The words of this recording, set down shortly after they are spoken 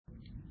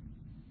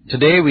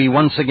Today we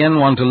once again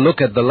want to look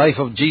at the life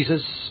of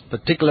Jesus,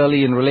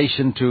 particularly in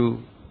relation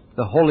to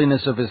the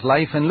holiness of His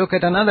life, and look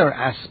at another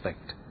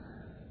aspect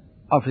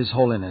of His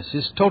holiness,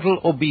 His total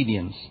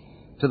obedience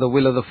to the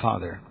will of the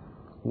Father,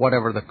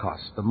 whatever the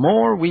cost. The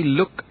more we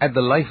look at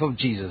the life of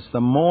Jesus, the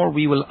more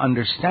we will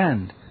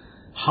understand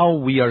how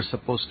we are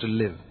supposed to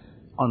live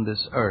on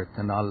this earth,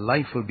 and our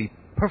life will be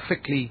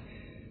perfectly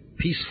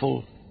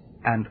peaceful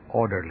and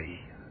orderly.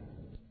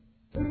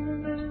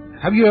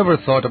 Have you ever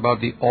thought about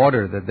the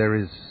order that there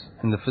is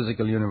in the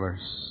physical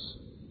universe?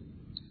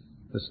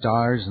 The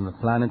stars and the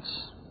planets,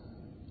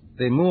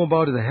 they move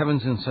about in the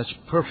heavens in such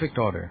perfect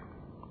order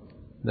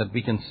that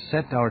we can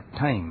set our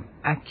time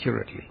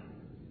accurately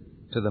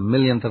to the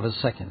millionth of a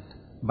second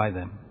by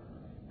them.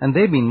 And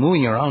they've been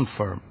moving around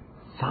for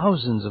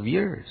thousands of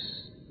years,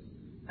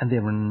 and they've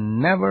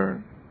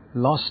never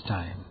lost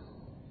time.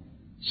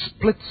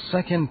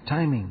 Split-second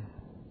timing.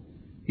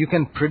 You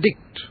can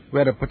predict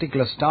where a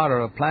particular star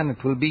or a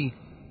planet will be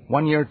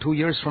 1 year, 2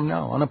 years from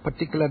now. On a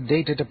particular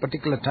date at a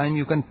particular time,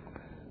 you can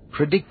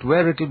predict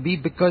where it will be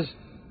because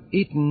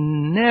it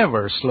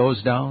never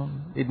slows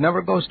down. It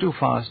never goes too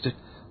fast. It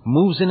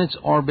moves in its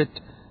orbit.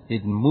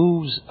 It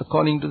moves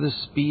according to the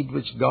speed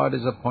which God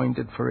has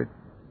appointed for it.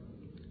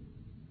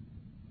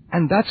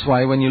 And that's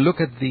why when you look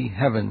at the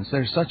heavens,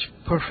 there's such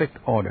perfect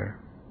order.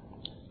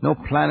 No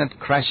planet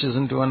crashes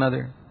into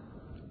another.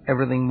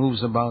 Everything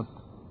moves about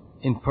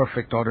in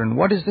perfect order. And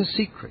what is the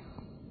secret?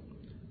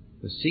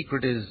 The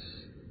secret is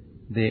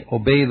they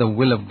obey the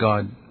will of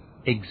God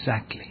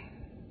exactly.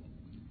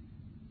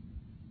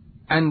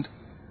 And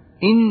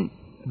in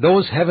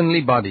those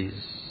heavenly bodies,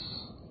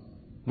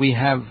 we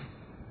have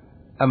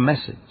a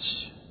message.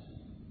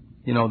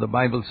 You know, the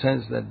Bible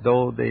says that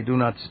though they do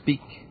not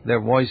speak,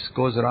 their voice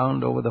goes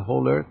around over the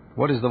whole earth.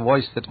 What is the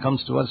voice that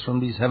comes to us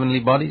from these heavenly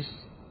bodies?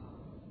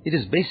 It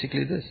is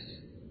basically this.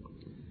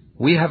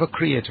 We have a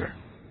Creator.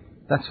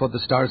 That's what the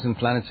stars and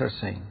planets are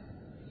saying.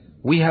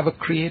 We have a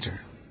Creator,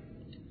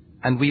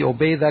 and we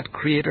obey that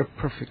Creator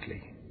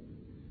perfectly,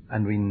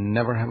 and we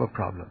never have a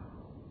problem.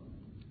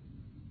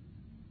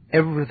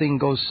 Everything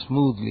goes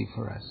smoothly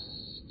for us,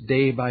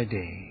 day by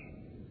day,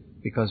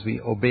 because we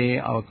obey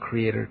our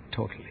Creator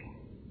totally.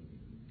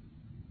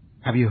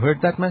 Have you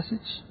heard that message?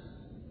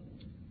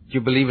 Do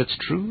you believe it's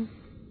true?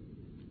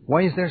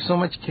 Why is there so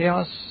much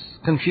chaos,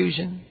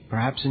 confusion,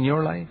 perhaps in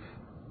your life,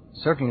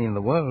 certainly in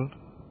the world?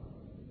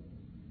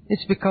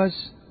 It's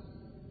because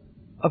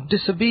of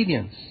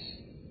disobedience.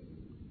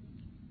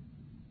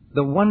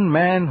 The one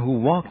man who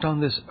walked on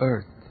this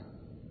earth,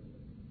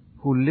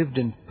 who lived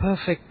in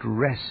perfect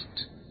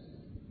rest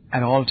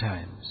at all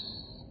times,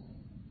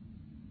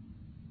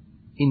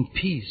 in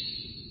peace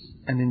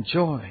and in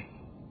joy,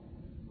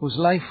 whose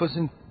life was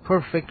in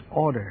perfect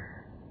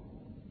order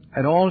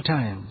at all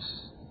times,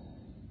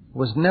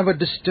 was never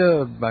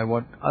disturbed by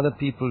what other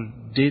people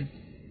did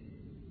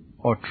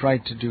or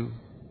tried to do,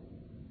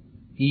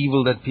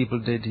 evil that people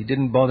did. He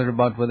didn't bother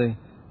about whether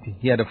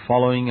he had a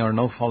following or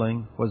no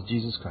following, was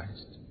Jesus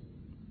Christ.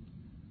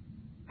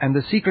 And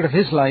the secret of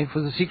his life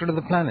was the secret of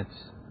the planets.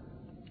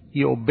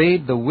 He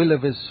obeyed the will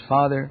of his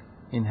Father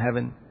in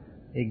heaven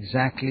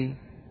exactly,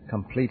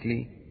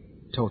 completely,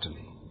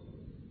 totally.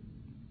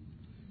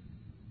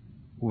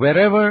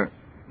 Wherever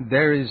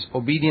there is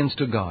obedience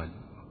to God,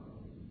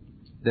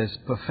 there's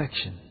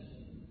perfection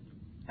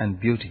and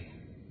beauty.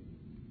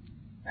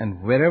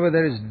 And wherever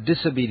there is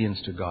disobedience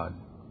to God,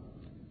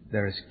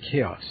 there is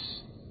chaos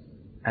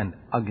and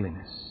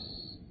ugliness.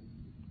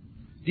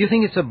 Do you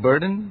think it's a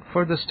burden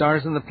for the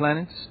stars and the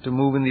planets to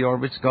move in the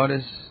orbits God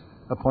has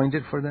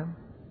appointed for them?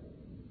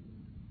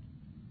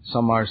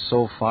 Some are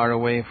so far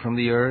away from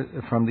the earth,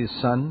 from the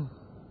sun,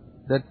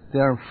 that they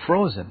are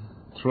frozen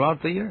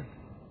throughout the year.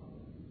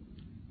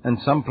 And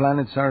some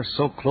planets are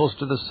so close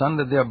to the sun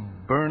that they are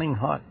burning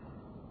hot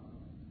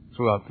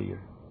throughout the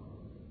year.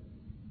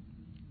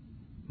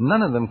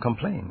 None of them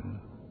complain.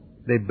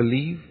 They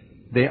believe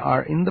they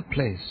are in the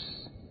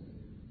place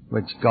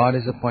which God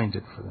has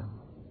appointed for them.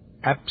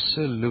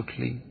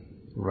 Absolutely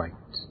right.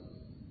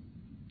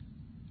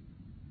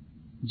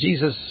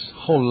 Jesus'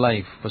 whole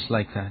life was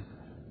like that.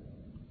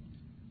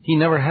 He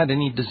never had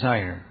any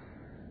desire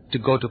to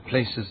go to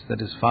places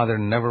that his Father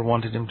never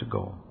wanted him to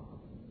go.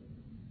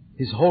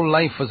 His whole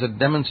life was a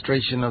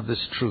demonstration of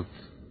this truth,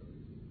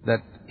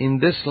 that in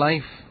this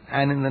life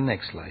and in the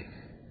next life,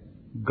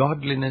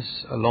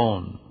 godliness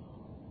alone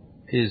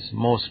is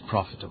most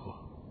profitable.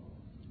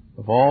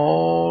 Of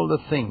all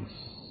the things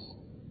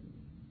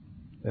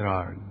there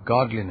are,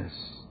 godliness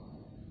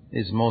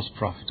is most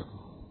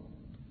profitable.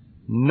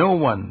 No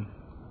one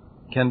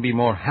can be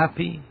more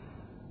happy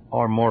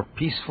or more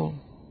peaceful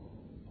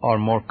or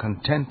more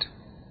content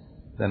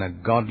than a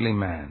godly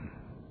man.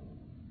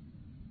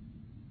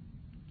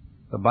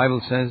 The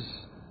Bible says,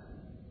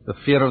 the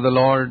fear of the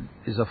Lord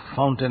is a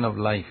fountain of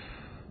life.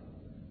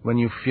 When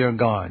you fear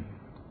God,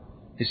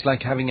 it's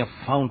like having a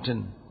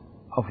fountain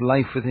of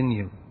life within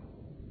you.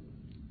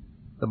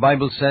 The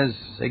Bible says,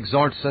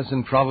 exhorts us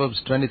in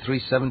Proverbs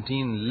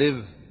 23:17,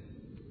 live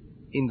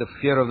in the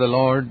fear of the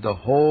Lord the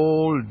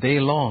whole day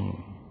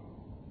long.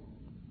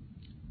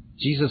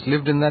 Jesus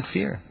lived in that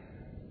fear.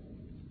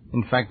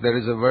 In fact, there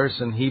is a verse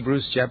in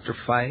Hebrews chapter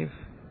 5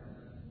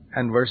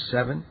 and verse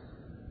 7.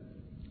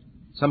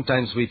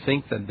 Sometimes we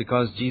think that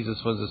because Jesus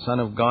was the Son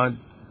of God,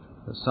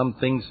 some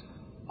things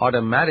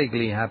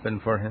automatically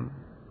happened for him.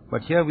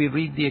 But here we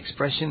read the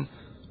expression,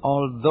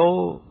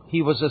 although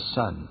he was a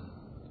son.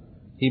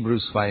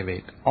 Hebrews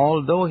 5:8.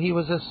 Although he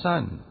was a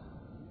son,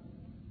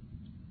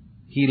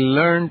 he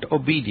learned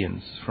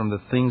obedience from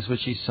the things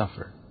which he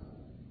suffered.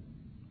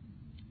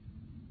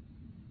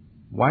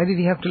 Why did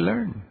he have to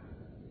learn?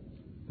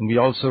 And we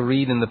also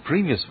read in the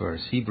previous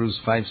verse, Hebrews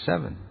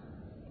 5:7,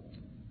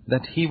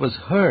 that he was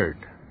heard,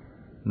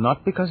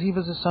 not because he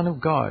was a son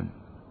of God,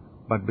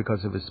 but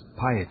because of his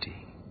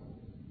piety,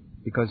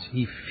 because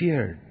he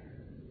feared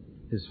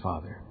his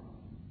Father.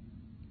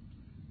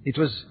 It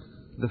was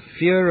the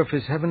fear of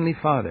his heavenly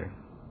Father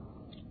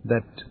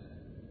that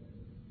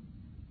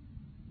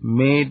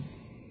made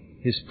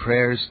his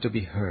prayers to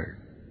be heard.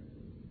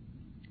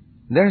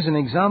 There's an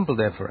example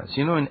there for us.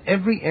 You know, in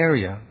every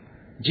area,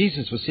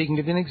 Jesus was seeking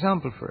to be an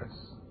example for us.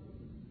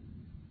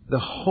 The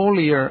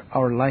holier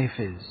our life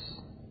is,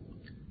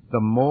 the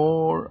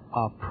more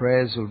our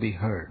prayers will be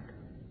heard.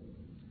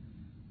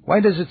 Why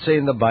does it say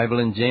in the Bible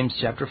in James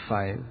chapter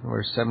 5,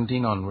 verse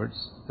 17 onwards,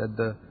 that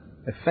the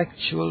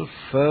effectual,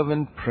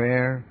 fervent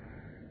prayer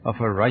of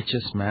a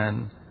righteous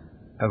man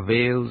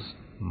avails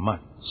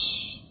much?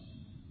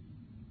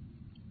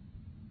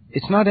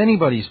 It's not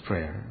anybody's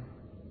prayer.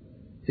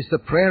 It's the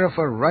prayer of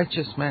a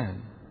righteous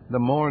man. The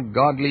more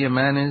godly a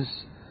man is,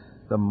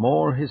 the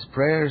more his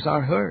prayers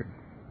are heard.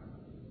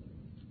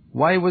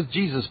 Why was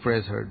Jesus'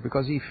 prayers heard?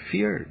 Because he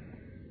feared,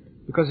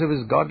 because of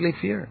his godly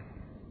fear.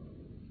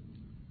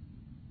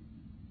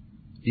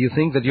 Do you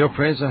think that your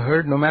prayers are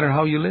heard no matter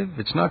how you live?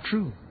 It's not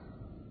true.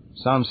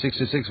 Psalm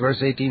 66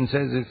 verse 18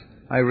 says, if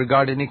I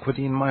regard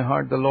iniquity in my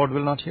heart, the Lord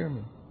will not hear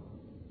me.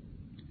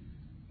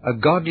 A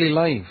godly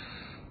life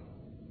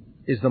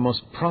is the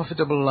most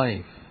profitable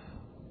life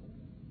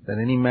that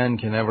any man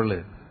can ever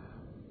live.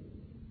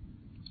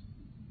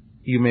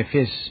 You may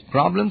face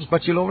problems,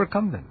 but you'll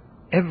overcome them.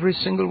 Every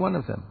single one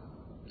of them.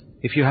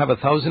 If you have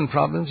 1,000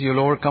 problems, you'll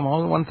overcome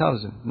all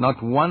 1,000.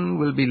 Not one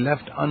will be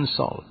left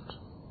unsolved.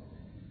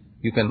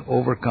 You can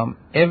overcome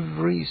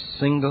every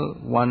single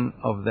one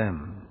of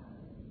them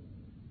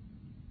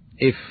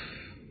if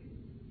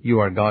you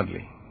are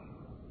godly.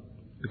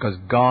 Because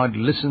God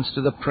listens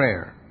to the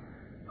prayer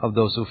of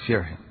those who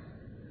fear Him.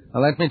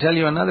 Now let me tell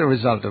you another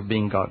result of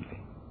being godly.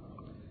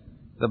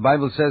 The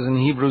Bible says in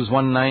Hebrews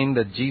 1:9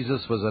 that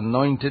Jesus was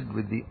anointed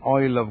with the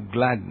oil of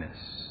gladness.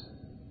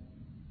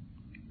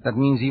 That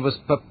means He was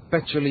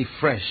perpetually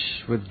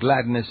fresh with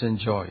gladness and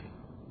joy.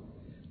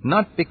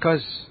 Not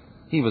because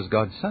He was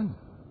God's Son,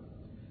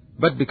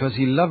 but because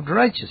He loved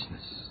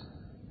righteousness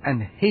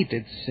and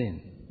hated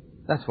sin.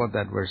 That's what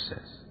that verse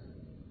says.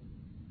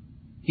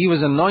 He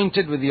was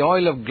anointed with the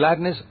oil of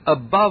gladness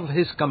above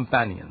His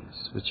companions,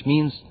 which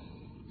means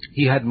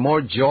He had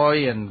more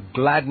joy and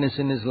gladness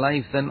in His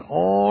life than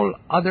all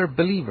other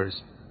believers.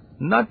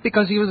 Not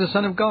because He was the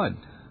Son of God,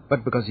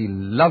 but because He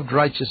loved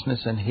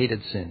righteousness and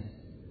hated sin.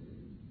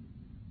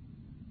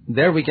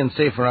 There we can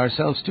say for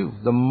ourselves too,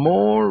 the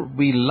more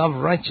we love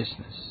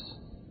righteousness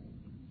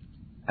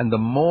and the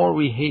more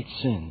we hate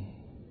sin,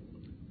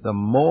 the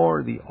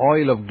more the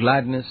oil of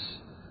gladness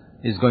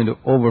is going to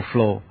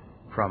overflow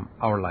from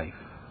our life.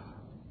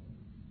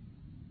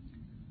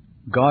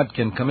 God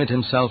can commit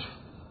Himself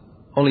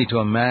only to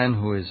a man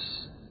who is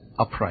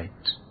upright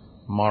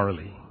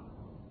morally.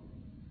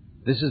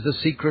 This is the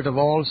secret of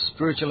all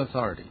spiritual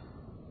authority.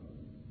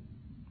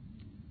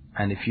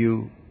 And if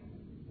you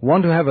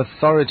want to have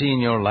authority in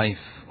your life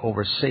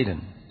over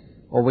Satan,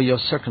 over your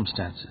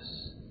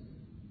circumstances,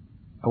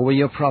 over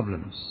your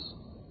problems,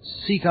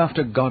 seek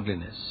after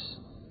godliness.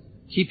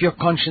 Keep your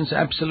conscience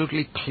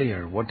absolutely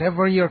clear,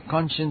 whatever your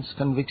conscience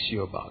convicts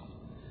you about.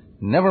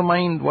 Never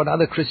mind what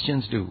other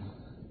Christians do.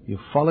 You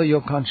follow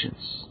your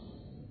conscience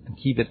and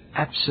keep it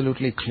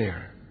absolutely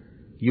clear.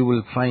 You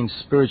will find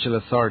spiritual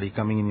authority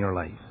coming in your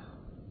life.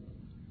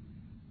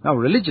 Now,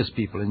 religious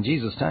people in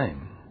Jesus'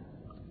 time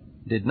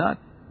did not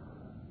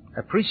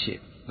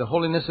appreciate the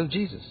holiness of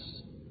Jesus.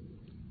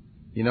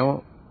 You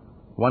know,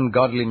 one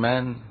godly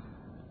man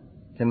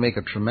can make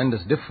a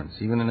tremendous difference,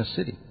 even in a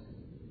city.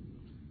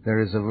 There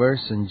is a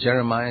verse in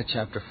Jeremiah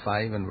chapter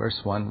 5 and verse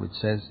 1 which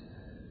says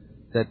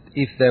that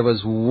if there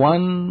was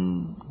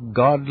one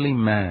godly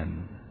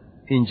man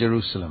in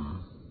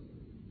Jerusalem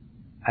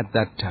at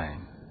that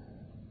time,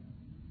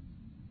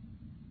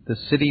 the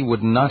city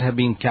would not have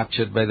been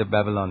captured by the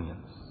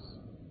Babylonians.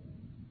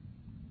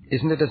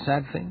 Isn't it a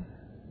sad thing?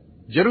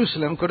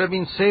 Jerusalem could have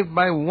been saved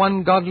by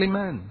one godly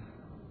man,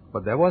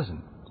 but there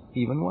wasn't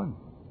even one.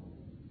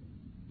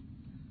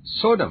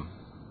 Sodom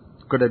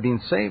could have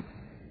been saved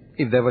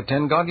if there were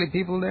 10 godly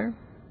people there,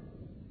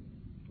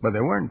 but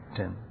there weren't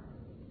 10.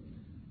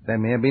 There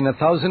may have been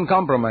 1,000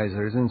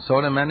 compromisers in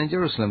Sodom and in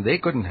Jerusalem. They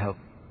couldn't help.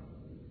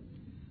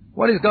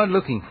 What is God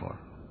looking for?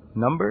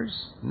 Numbers?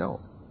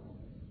 No.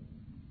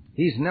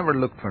 He's never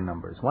looked for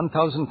numbers.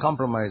 1,000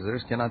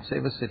 compromisers cannot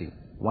save a city.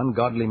 One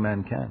godly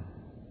man can.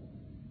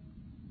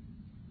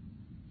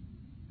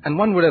 And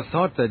one would have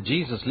thought that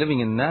Jesus living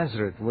in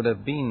Nazareth would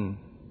have been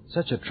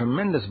such a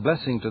tremendous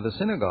blessing to the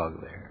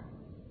synagogue there.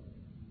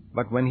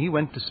 But when he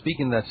went to speak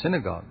in that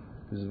synagogue,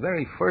 his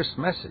very first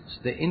message,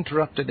 they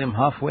interrupted him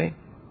halfway.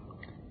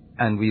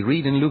 And we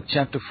read in Luke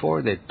chapter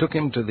 4, they took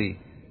him to the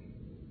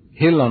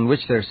hill on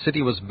which their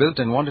city was built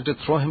and wanted to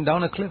throw him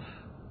down a cliff.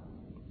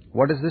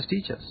 What does this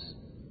teach us?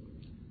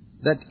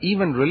 That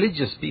even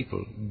religious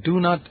people do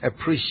not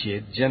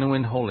appreciate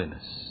genuine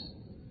holiness.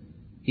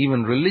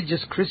 Even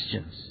religious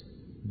Christians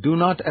do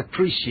not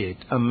appreciate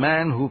a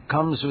man who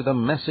comes with a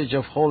message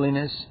of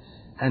holiness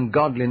and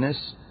godliness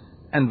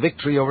and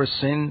victory over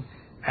sin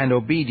and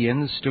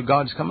obedience to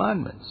God's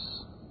commandments.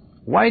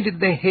 Why did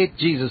they hate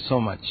Jesus so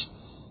much?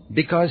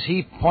 Because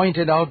he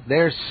pointed out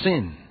their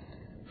sin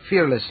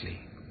fearlessly.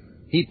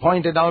 He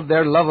pointed out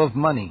their love of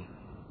money.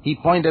 He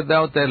pointed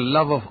out their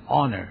love of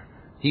honor.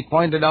 He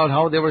pointed out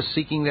how they were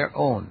seeking their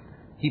own.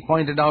 He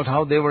pointed out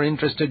how they were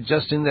interested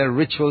just in their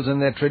rituals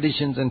and their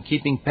traditions and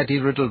keeping petty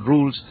little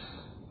rules,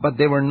 but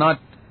they were not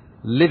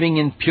living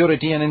in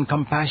purity and in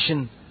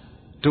compassion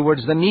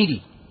towards the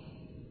needy.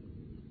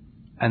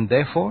 And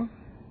therefore,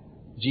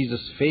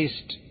 Jesus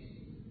faced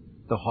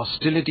the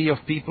hostility of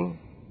people,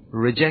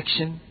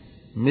 rejection,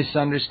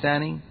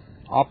 misunderstanding,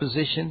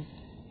 opposition,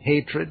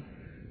 hatred,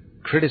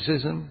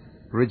 criticism,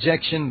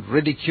 rejection,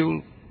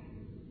 ridicule,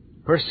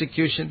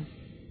 persecution,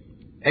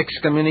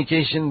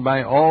 excommunication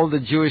by all the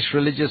Jewish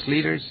religious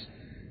leaders,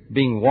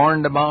 being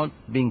warned about,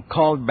 being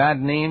called bad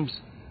names,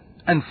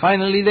 and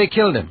finally they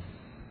killed him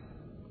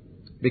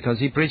because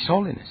he preached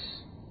holiness.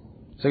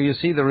 So you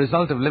see, the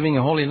result of living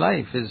a holy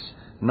life is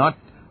not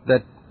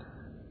that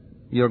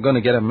you're going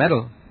to get a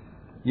medal.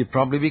 You'd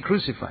probably be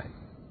crucified.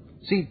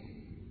 See,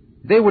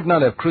 they would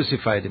not have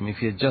crucified him if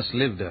he had just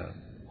lived a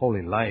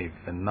holy life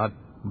and not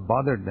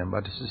bothered them.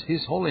 But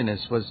his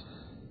holiness was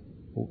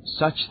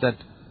such that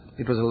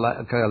it was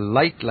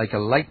like a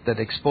light that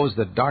exposed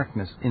the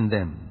darkness in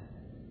them.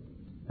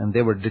 And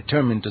they were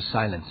determined to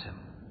silence him.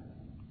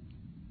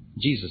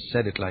 Jesus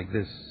said it like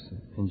this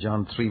in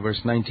John 3 verse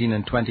 19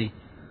 and 20.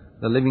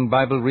 The Living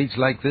Bible reads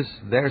like this: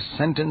 their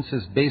sentence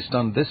is based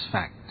on this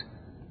fact,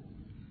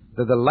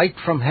 that the light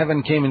from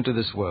heaven came into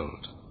this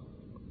world,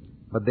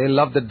 but they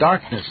loved the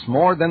darkness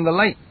more than the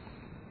light,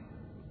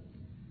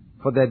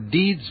 for their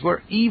deeds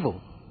were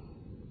evil.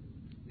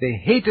 They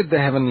hated the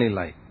heavenly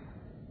light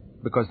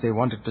because they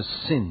wanted to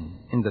sin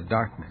in the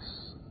darkness.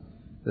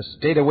 They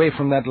stayed away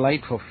from that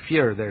light for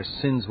fear their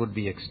sins would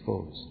be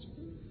exposed.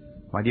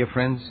 My dear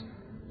friends,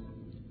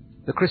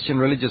 the Christian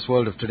religious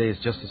world of today is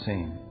just the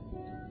same.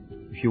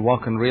 If you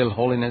walk in real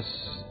holiness,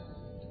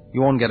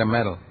 you won't get a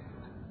medal.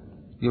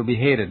 You'll be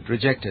hated,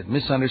 rejected,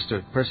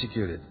 misunderstood,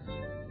 persecuted,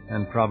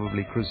 and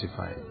probably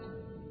crucified.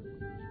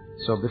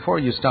 So before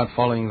you start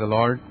following the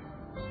Lord,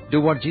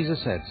 do what Jesus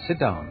said. Sit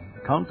down,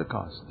 count the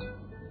cost.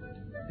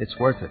 It's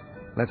worth it.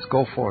 Let's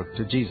go forth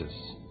to Jesus,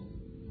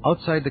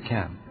 outside the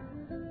camp,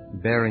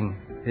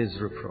 bearing his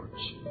reproach.